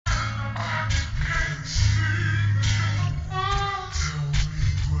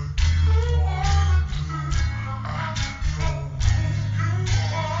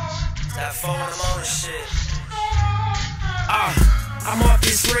shit. I'm off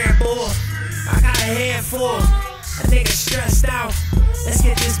this Red Bull. I got a handful. A nigga stressed out. Let's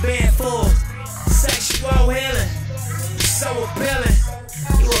get this band full. Sexual healing. So appealing.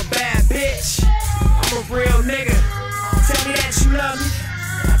 You a bad bitch. I'm a real nigga. Tell me that you love me.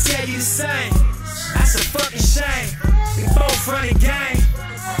 I tell you the same. That's a fucking shame. We both running game.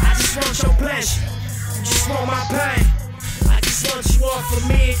 I just want your pleasure. You just want my pain. I just want you all for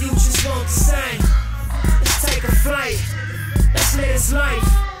me and you just want the same. Let's take a flight. Let's live this life.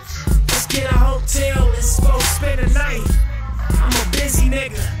 Let's get a hotel. Let's go spend the night. I'm a busy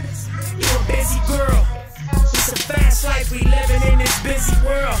nigga. You a busy girl. It's a fast life we living in this busy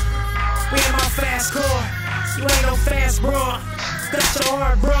world. We in my fast car. You ain't no fast bro. Got your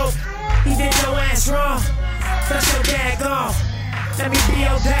heart broke. He did your ass wrong. Got your dad gone. Let me be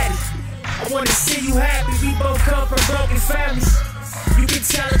your daddy. I wanna see you happy. We both come from broken families. You can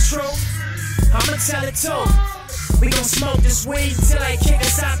tell the truth. I'ma tell it too. We gon' smoke this weed till they kick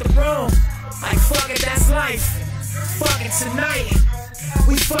us out the room. Like fuck it, that's life. Fuck it tonight.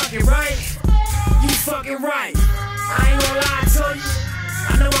 We fucking right. You fucking right. I ain't gonna lie to you.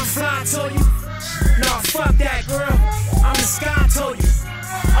 I know I'm fly to you. Nah, fuck that girl. I'm the sky to you.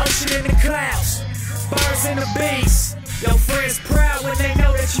 Ocean in the clouds. Birds and the bees. Your friends proud when they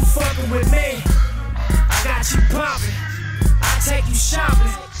know that you fucking with me. I got you popping. I take you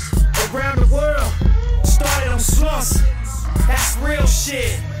shopping. Around the world. Started on Slauson. That's real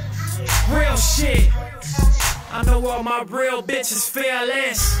shit. Real shit. I know all my real bitches feel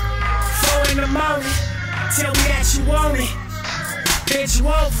less. 4 in the morning. Tell me that you want it. Bend you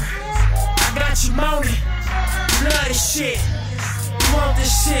over. I got you moaning. You love this shit. You want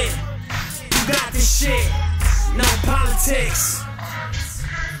this shit. You got this shit. No politics.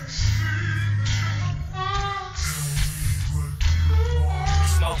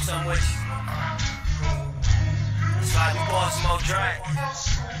 Smoke some with you. That's why we bought some more drink.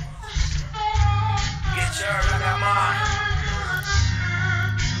 Get yours, I got mine.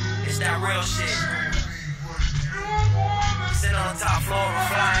 It's that real shit. Sitting on the top floor of a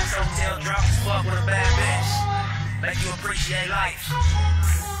flying hotel, drunk as fuck with a bad bitch. Make you appreciate life.